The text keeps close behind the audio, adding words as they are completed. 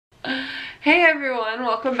Hey everyone,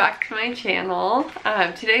 welcome back to my channel.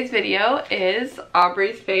 Today's video is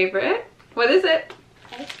Aubrey's favorite. What is it?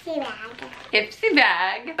 Ipsy Bag. Ipsy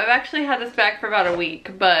Bag. I've actually had this bag for about a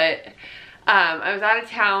week, but I was out of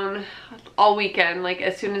town all weekend. Like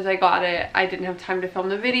as soon as I got it, I didn't have time to film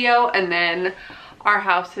the video, and then our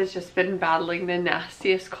house has just been battling the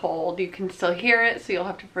nastiest cold. You can still hear it, so you'll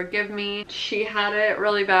have to forgive me. She had it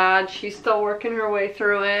really bad. She's still working her way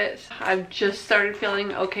through it. I've just started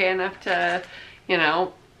feeling okay enough to, you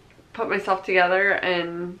know, put myself together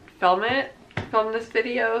and film this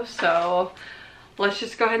video. So let's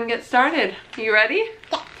just go ahead and get started. You ready?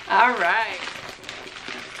 Yeah. All right.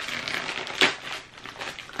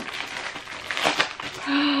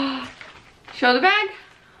 Show the bag.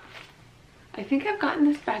 I think I've gotten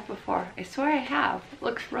this bag before. I swear I have. It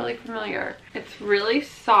looks really familiar. It's really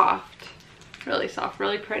soft,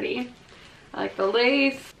 really pretty. I like the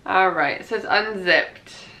lace. All right, it says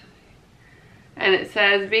unzipped. And it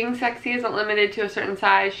says being sexy isn't limited to a certain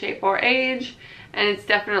size, shape, or age. And it's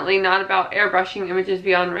definitely not about airbrushing images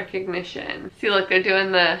beyond recognition. See, look, they're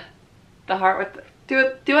doing the heart with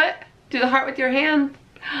the, do it. Do the heart with your hand.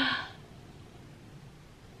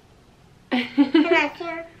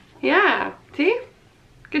 Yeah, see?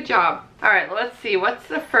 Good job. All right, let's see. What's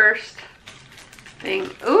the first thing?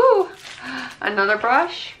 Ooh, another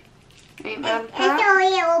brush. Ain't mad at that. It's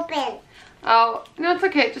already open. Oh, no, it's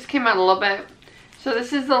okay. It just came out a little bit. So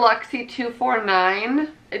this is the Luxie 249.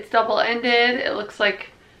 It's double-ended. It looks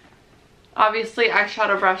like, obviously,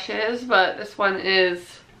 eyeshadow brushes, but this one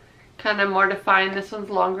is kind of more defined. This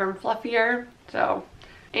one's longer and fluffier, so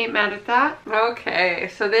ain't mad at that. Okay,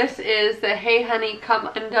 so this is the Hey Honey Come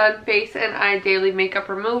Undone Face and Eye Daily Makeup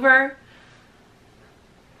Remover.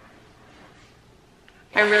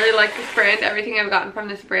 I really like this brand. Everything I've gotten from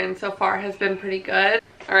this brand so far has been pretty good.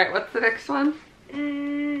 Alright, what's the next one?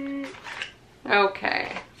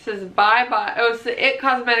 Okay, this is Bye Bye. Oh, it's the It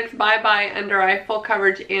Cosmetics Bye Bye Under Eye Full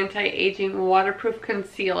Coverage Anti-Aging Waterproof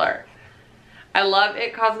Concealer. I love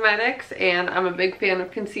It Cosmetics, and I'm a big fan of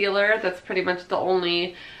concealer. That's pretty much the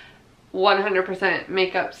only 100%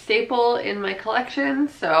 makeup staple in my collection,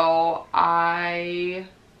 so I'm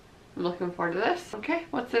looking forward to this. Okay,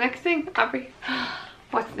 what's the next thing, Aubrey?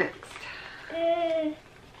 What's next?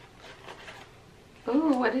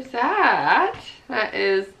 Ooh, what is that? That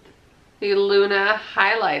is the Luna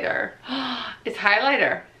highlighter. It's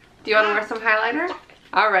highlighter. Do you want to wear some highlighter?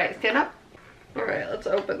 All right, stand up. All right, let's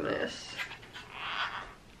open this.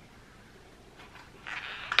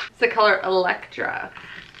 The color Electra.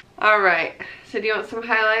 Alright, so do you want some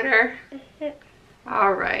highlighter?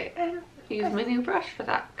 Alright, use my new brush for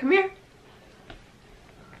that. Come here.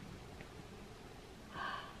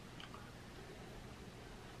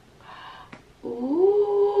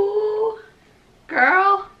 Ooh,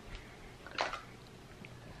 girl.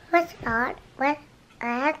 What's that? What?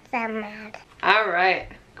 That's mad. Alright,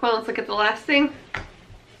 come on, let's look at the last thing.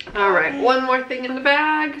 Alright, one more thing in the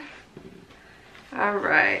bag.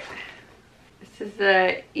 Alright, this is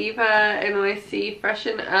the Eva NYC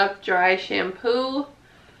Freshen Up Dry Shampoo.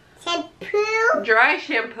 Shampoo? Dry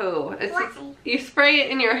shampoo. You spray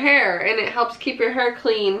it in your hair and it helps keep your hair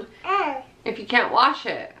clean if you can't wash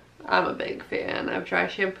it. I'm a big fan of dry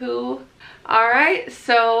shampoo. Alright,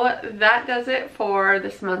 so that does it for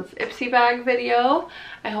this month's Ipsy Bag video.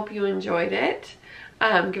 I hope you enjoyed it.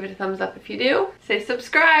 Give it a thumbs up if you do. Say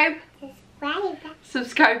subscribe.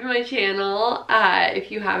 Subscribe to my channel if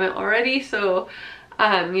you haven't already, so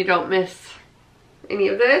you don't miss any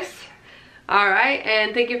of this. Alright,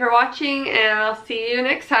 and thank you for watching, and I'll see you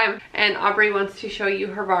next time. And Aubrey wants to show you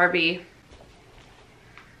her Barbie.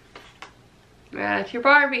 That's your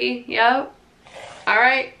Barbie. Yep.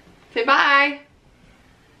 Alright, say bye.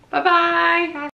 Bye-bye.